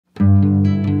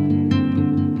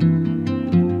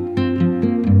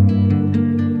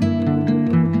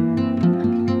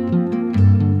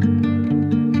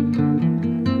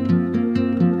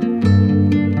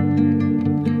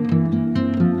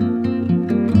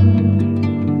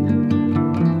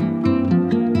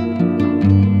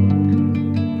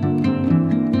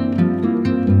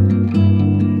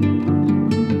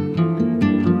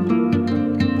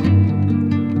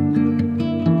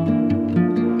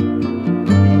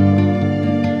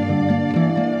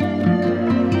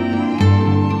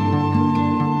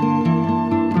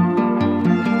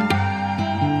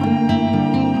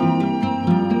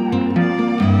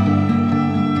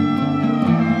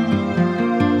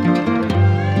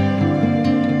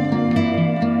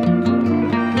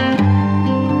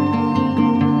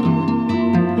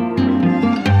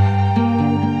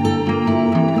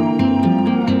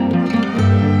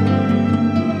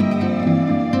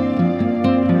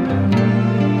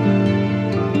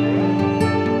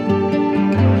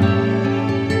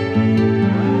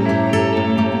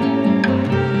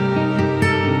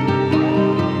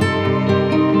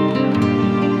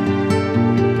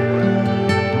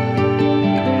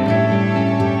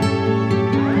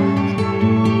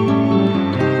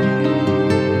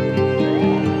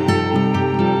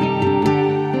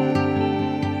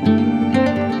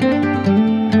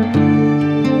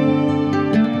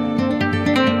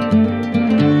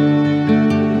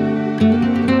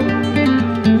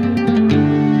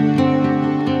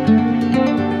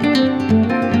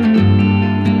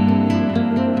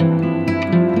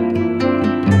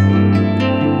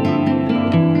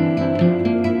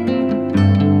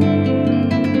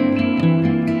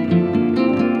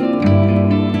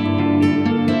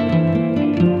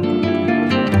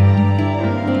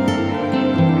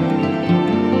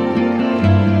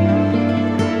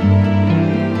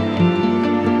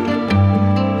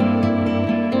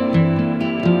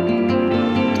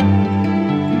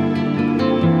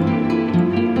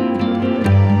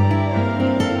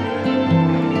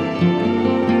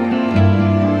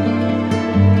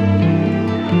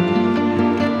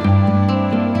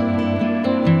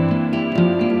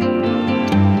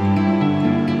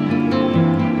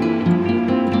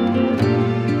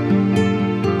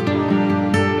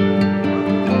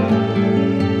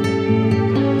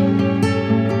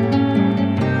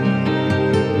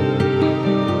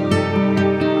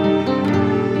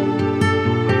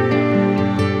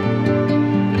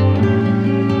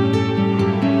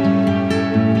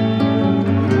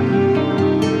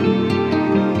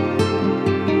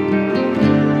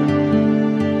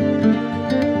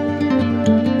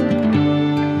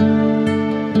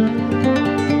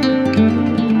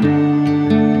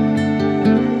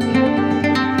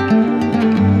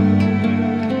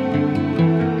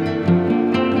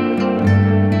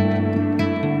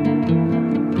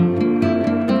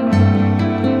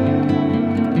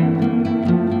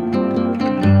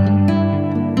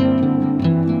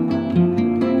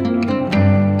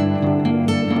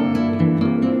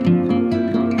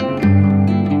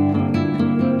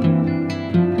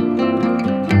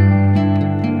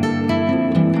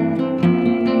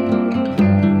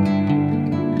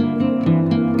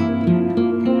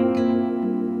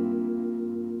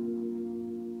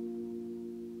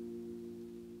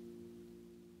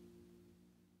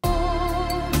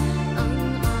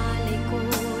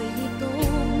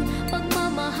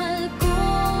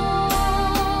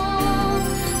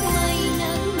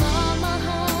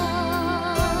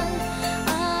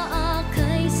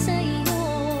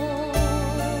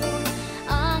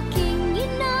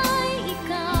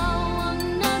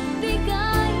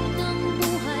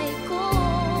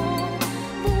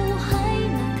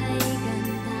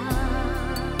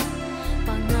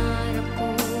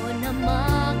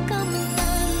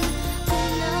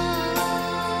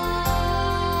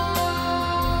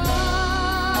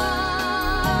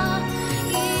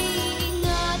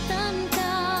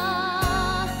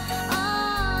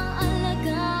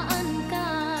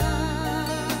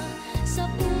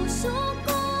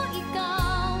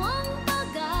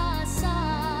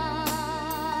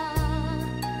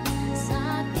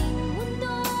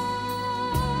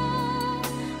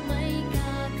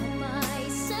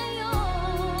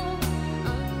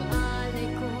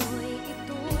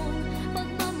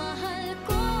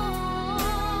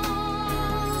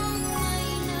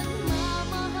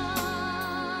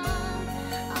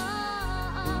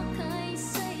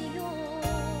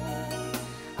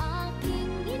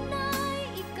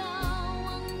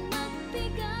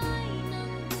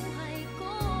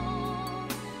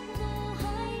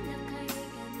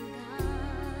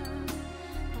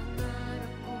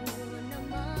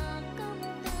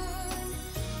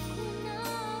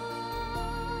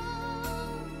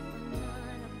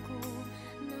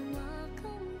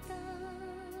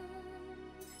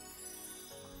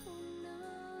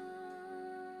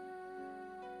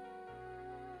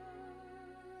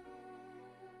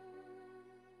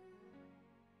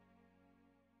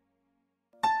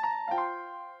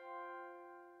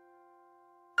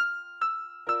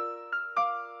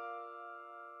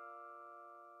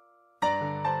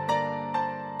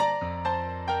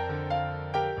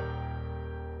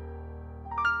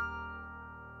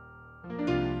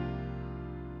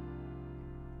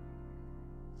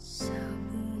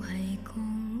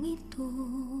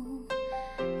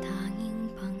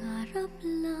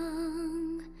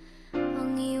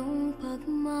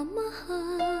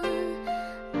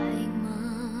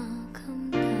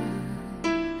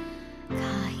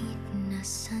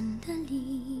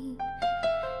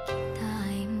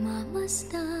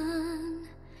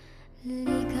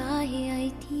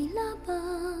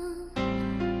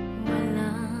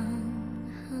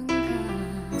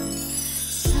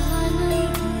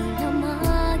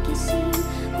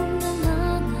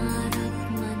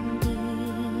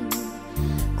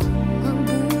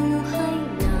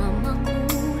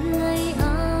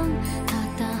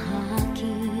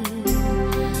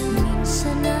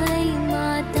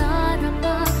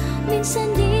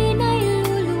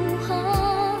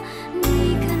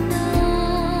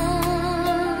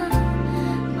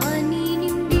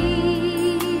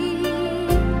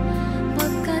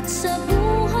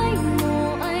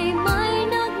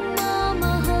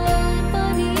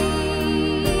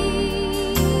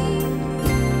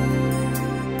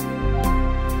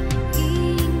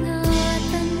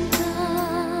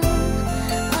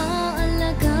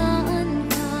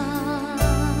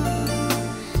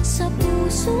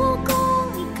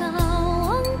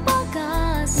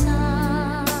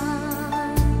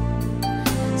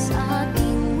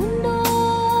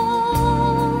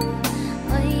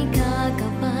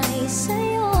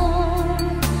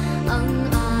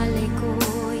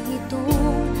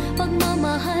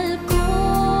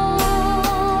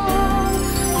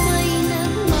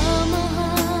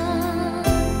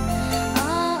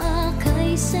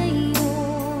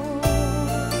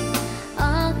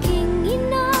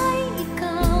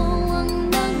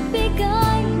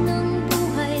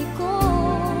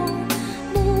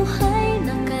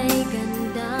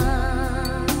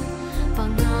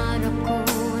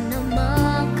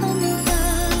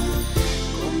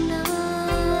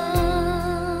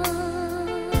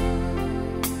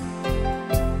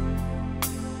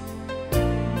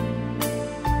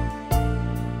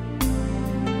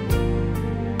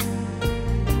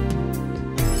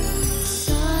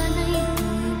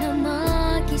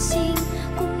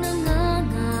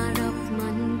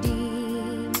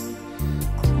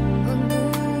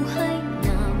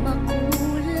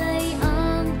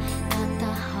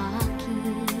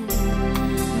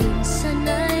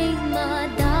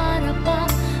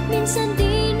minsan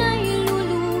di na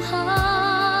iluluha,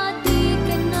 di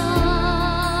ka na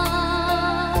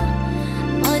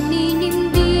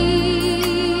maninimdim,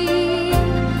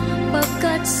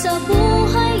 pagkat sa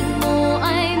buhay mo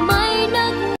ay may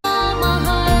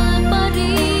nagmamahal pa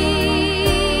rin.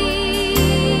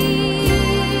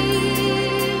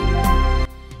 Iingatan ka,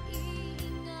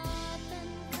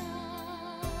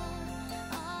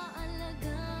 aalagaan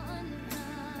ka.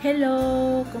 Hello!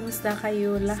 Kumusta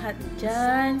kayo lahat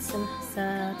dyan sa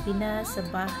Pinas, sa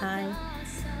bahay?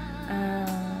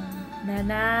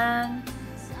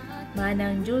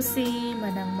 Manang Juicy,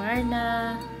 Manang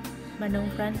Marna, Manong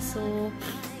Franso,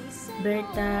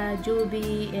 Berta,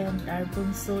 Juby, and our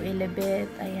bunso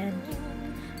Elebet. Ayan.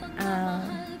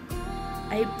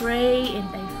 I pray and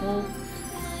I hope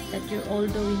that you're all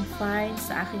doing fine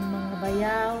sa aking mga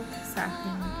bayaw, sa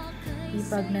aking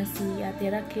ipag na si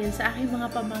Ate Raquel, sa aking mga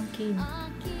pamangkin,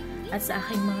 at sa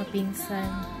aking mga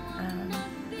pinsan.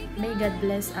 May God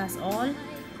bless us all.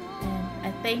 And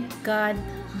I thank God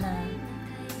na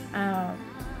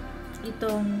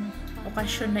itong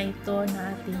okasyon na ito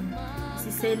na ating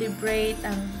si-celebrate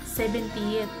ang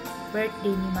 70th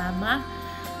birthday ni Mama.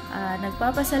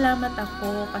 Nagpapasalamat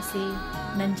ako kasi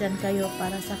nandyan kayo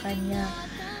para sa kanya.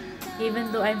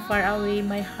 Even though I'm far away,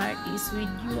 my heart is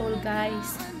with you all,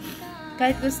 guys.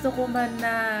 Kahit gusto ko man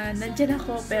na nandyan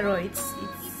ako, pero it's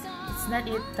not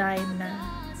yet time na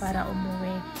para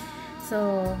umuwi.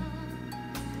 So,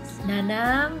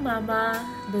 Nanang, Mama,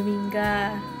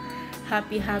 Dominga,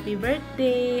 happy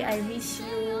birthday. I miss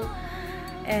you.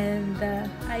 And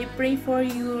I pray for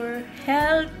your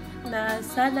health, na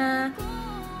sana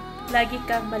lagi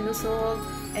kang malusog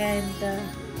and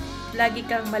lagi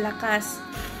kang malakas.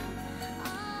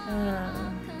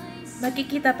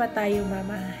 Magkikita pa tayo,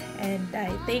 Mama. And I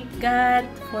thank God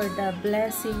for the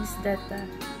blessings that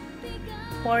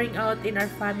pouring out in our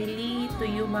family. To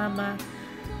you, Mama,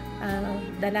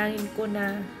 dalangin ko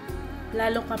na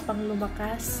lalo ka pang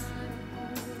lumakas,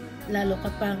 lalo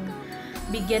ka pang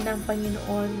bigyan ng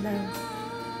Panginoon ng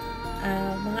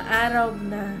mga araw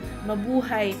na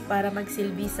mabuhay para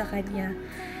magsilbi sa Kanya.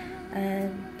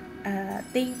 And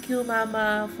thank you,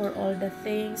 Mama, for all the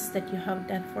things that you have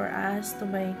done for us, to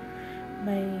my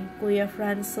Kuya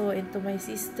Franso and to my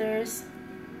sisters.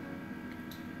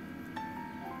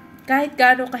 Kahit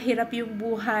gaano kahirap yung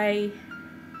buhay,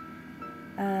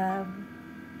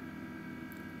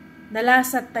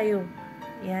 nalasat tayo.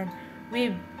 Yan.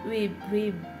 We've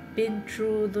been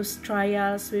through those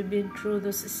trials, we've been through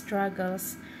those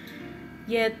struggles,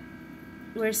 yet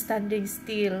we're standing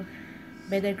still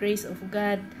by the grace of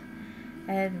God.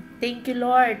 And thank you,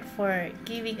 Lord, for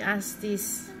giving us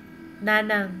this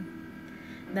nanang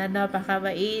na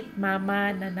napakabait,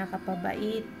 Mama na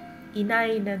nakapabait,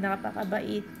 inay na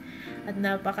napakabait at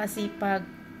napakasipag.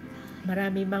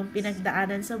 Marami mang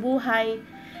pinagdaanan sa buhay,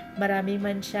 marami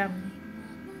man siyang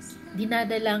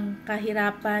dinadalang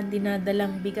kahirapan,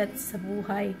 dinadalang bigat sa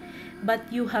buhay, but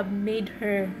you have made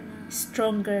her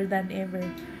stronger than ever.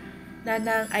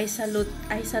 Nanang, I salute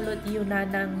you,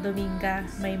 Nanang Dominga,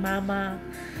 my Mama,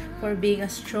 for being a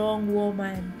strong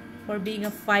woman, for being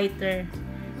a fighter,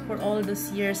 for all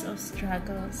those years of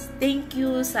struggles. Thank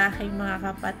you sa aking mga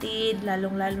kapatid,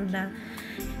 lalong-lalo na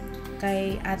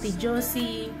kay Ate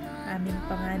Josie, aming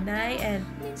panganay, and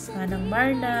Manang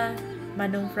Marna,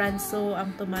 Manong Franso,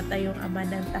 ang tumatayong ama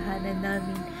ng tahanan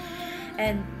namin.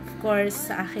 And of course,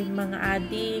 sa aking mga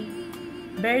ading,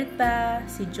 Berta,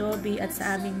 si Joby, at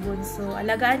sa aming bunso.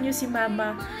 Alagaan nyo si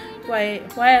Mama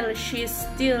while she's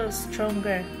still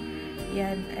stronger.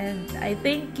 Yan. And I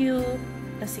thank you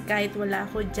kasi kahit wala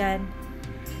ako dyan,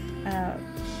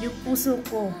 yung puso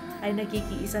ko ay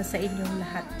nakikiisa sa inyong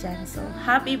lahat dyan. So,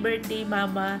 happy birthday,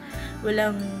 Mama.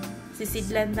 Walang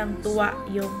sisidlan ng tuwa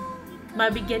yung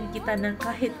mabigyan kita ng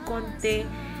kahit konti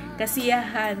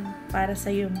kasiyahan para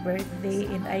sa iyong birthday.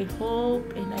 And I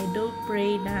hope and I do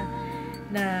pray na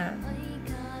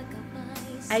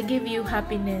I give you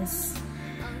happiness.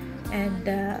 And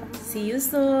see you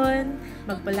soon.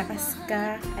 Magpalakas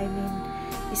ka. I mean,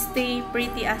 stay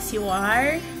pretty as you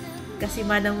are. Kasi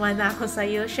manang-mana ako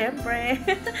sa'yo, syempre.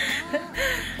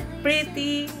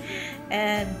 Pretty.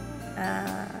 And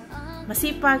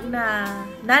masipag na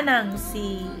nanang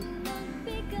si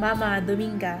Mama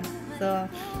Dominga.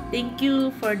 So, thank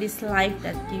you for this life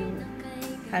that you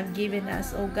have given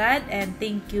us, oh God. And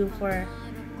thank you for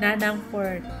Nanang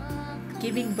for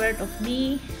giving birth of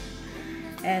me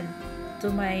and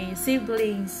to my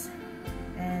siblings.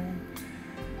 And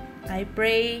I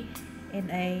pray and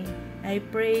I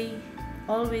pray,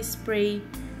 always pray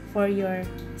for your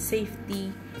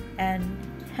safety and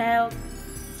health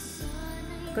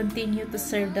continue to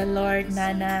serve the Lord,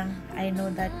 Nanang. I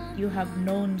know that you have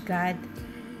known God.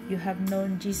 You have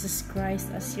known Jesus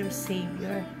Christ as your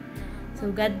Savior.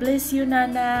 So God bless you,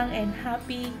 Nanang, and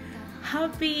happy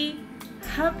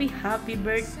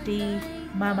birthday,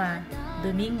 Mama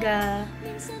Dominga.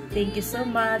 Thank you so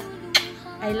much.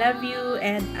 I love you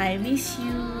and I miss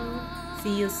you.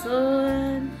 See you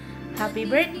soon. Happy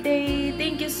birthday!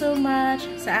 Thank you so much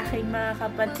sa aking mga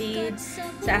kapatid,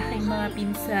 sa aking mga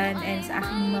pinsan, and sa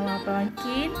aking mga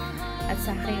pamangkin, at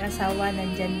sa aking asawa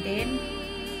nandyan din,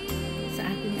 sa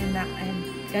aking anak. And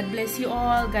God bless you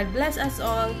all. God bless us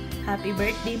all. Happy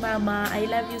birthday, Mama. I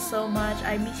love you so much.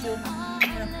 I miss you.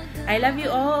 I love you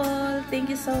all.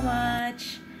 Thank you so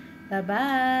much.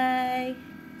 Bye-bye.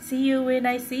 See you when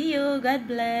I see you. God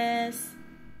bless.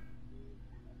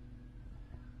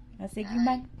 Sige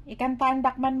man. Ikantaan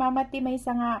dakman, Mama, ti may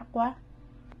isa nga kwa.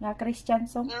 Nga Christian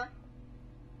song.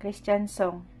 Christian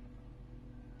song.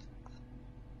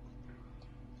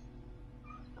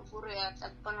 Naguri at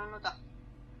agpanunod ako.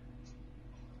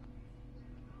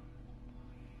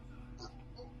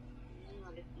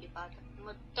 Lipat.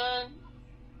 Matan.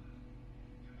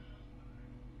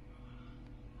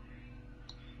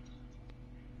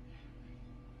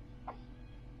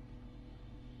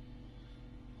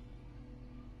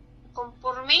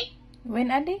 Conforme? When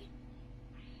adi?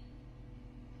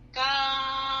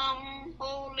 Come,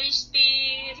 Holy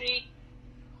Spirit,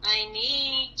 I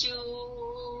need you.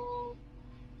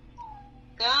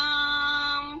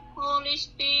 Come, Holy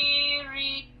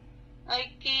Spirit, I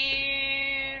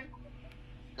care.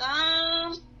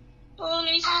 Come,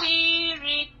 Holy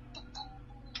Spirit,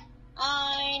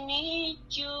 I need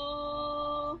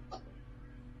you.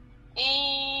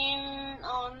 And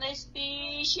on the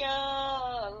special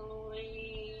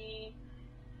way,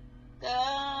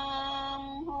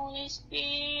 come, Holy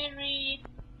Spirit,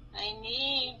 I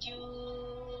need you.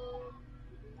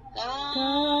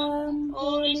 Come,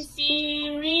 Holy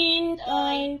Spirit,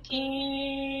 I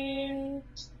care.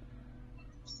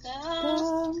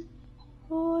 Come,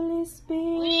 Holy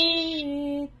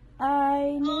Spirit,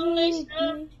 I need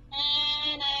you.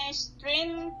 and I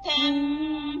strengthen.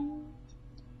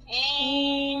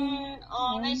 And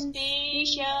on a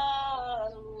special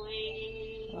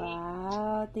way.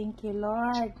 Wow, thank you,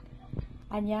 Lord.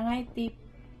 Anya nga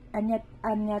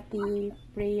anya ti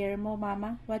prayer mo,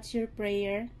 Mama. What's your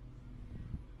prayer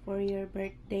for your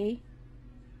birthday?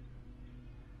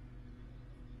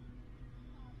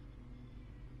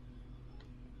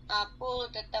 Apo,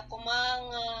 tata ko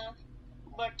mga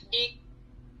birthday.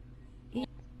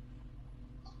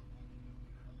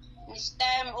 This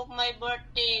time of my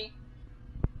birthday,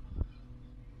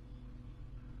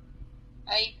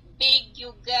 I beg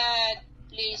you, God,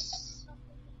 please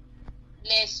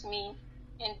bless me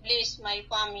and bless my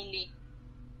family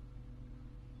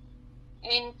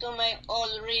and to my all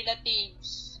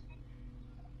relatives,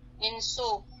 and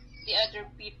so the other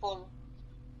people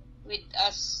with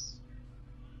us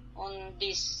on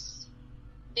this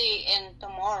day and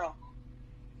tomorrow.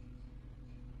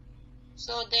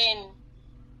 So then,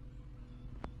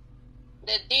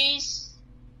 the days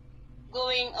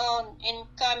going on in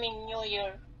coming New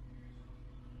Year,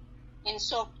 and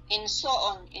so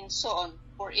on,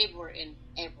 forever and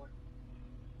ever.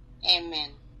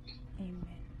 Amen.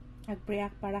 Amen.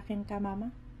 Agprayak para kin ka, Mama.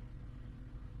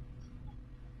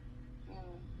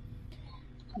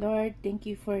 Lord, thank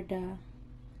you for the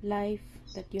life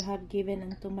that you have given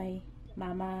unto my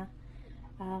Mama.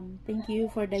 Thank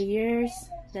you for the years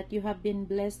that you have been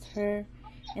blessed her,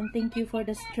 and thank you for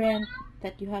the strength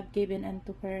that you have given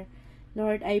unto her.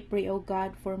 Lord, I pray, O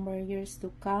God, for more years to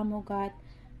come, O God.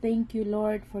 Thank you,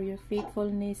 Lord, for your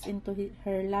faithfulness into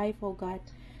her life, O God.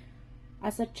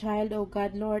 As a child, O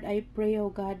God, Lord, I pray, O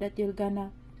God, that you're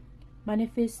gonna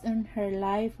manifest in her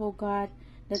life, O God,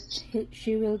 that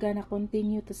she will gonna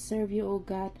continue to serve you, O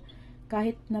God.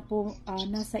 Kahit na po,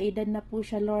 nasa edad na po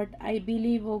siya, Lord, I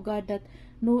believe, O God, that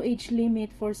no age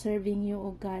limit for serving you,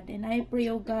 O God. And I pray,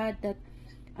 O God, that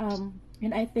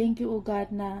and I thank you, O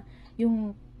God, na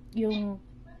yung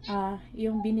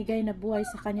binigay na buhay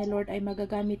sa kanya, Lord, ay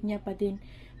magagamit niya pa din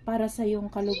para sa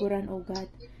iyong kaluguran, O God.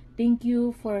 Thank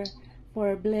you for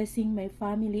blessing my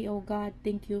family, O God.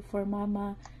 Thank you for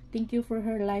Mama. Thank you for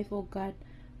her life, O God,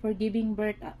 for giving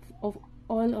birth of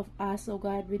all of us, O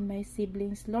God, with my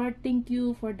siblings. Lord, thank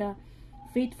you for the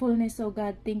faithfulness, O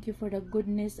God. Thank you for the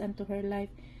goodness unto her life.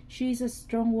 She is a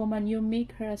strong woman. You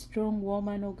make her a strong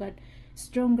woman, O God,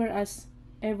 stronger as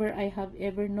ever I have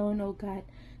ever known, O God.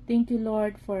 Thank you,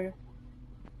 Lord, for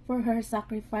her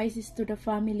sacrifices to the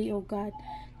family, O God.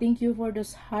 Thank you for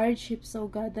those hardships, O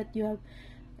God, that you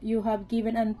have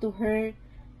given unto her.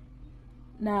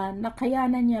 na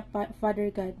nakayanan niya,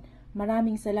 Father God.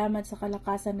 Maraming salamat sa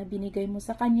kalakasan na binigay mo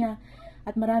sa kanya,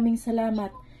 at maraming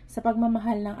salamat sa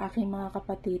pagmamahal ng aking mga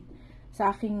kapatid,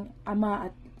 sa aking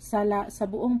ama, at sa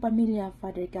buong pamilya,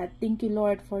 Father God. Thank you,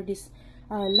 Lord, for this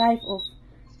life of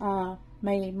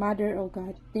my mother, oh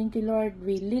God. Thank you, Lord.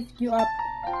 We lift you up.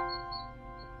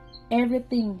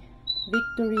 Everything,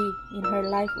 victory in her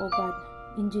life, oh God.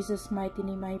 In Jesus' mighty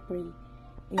name I pray.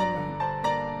 Amen.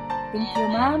 Thank you,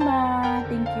 Mama.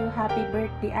 Thank you. Happy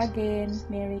birthday again.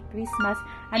 Merry Christmas.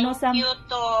 Ano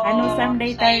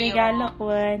someday tayo regalo,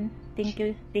 Kwan? Thank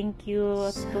you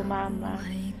to Mama.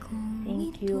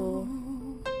 Thank you.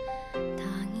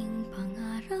 Tanging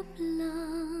pangarap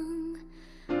lang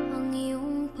ang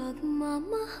iyong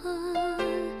pagmamahal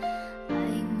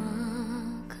ay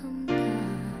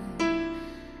makamdam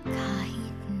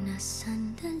kahit na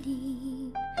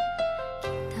sandali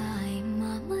kita'y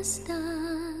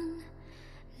mamasdan.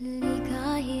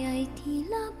 Ligaya ay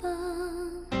tila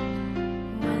bang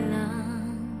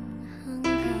walang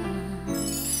hanggan.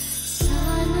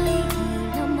 Sana'y di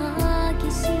na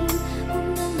magising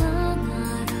kung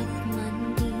nangangarap man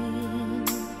din,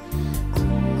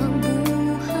 kung ang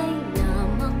buhay na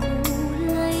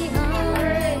makulay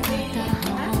ay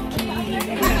tahakin.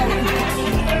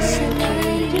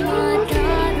 Sana'y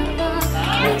madarama,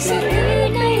 minsan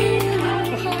ay luha,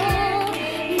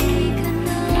 di ka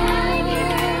na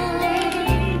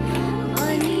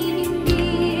maninindig,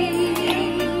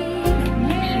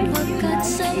 pagkat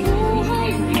sa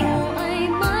buhay mo ay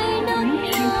may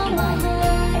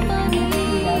nagmamahal pa rin.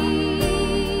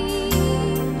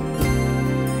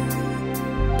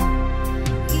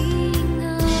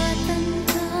 Ingatan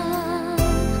ka,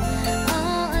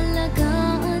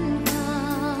 aalagaan ka,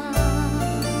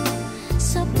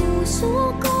 sa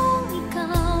puso kong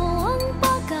ikaw ang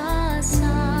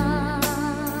pag-asa.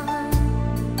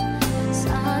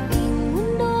 Sa ating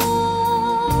mundo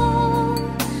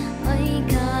ay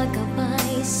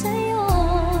gagabay sa'yo,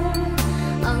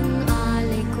 ang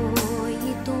alay ko'y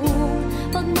itong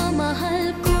pagmamahal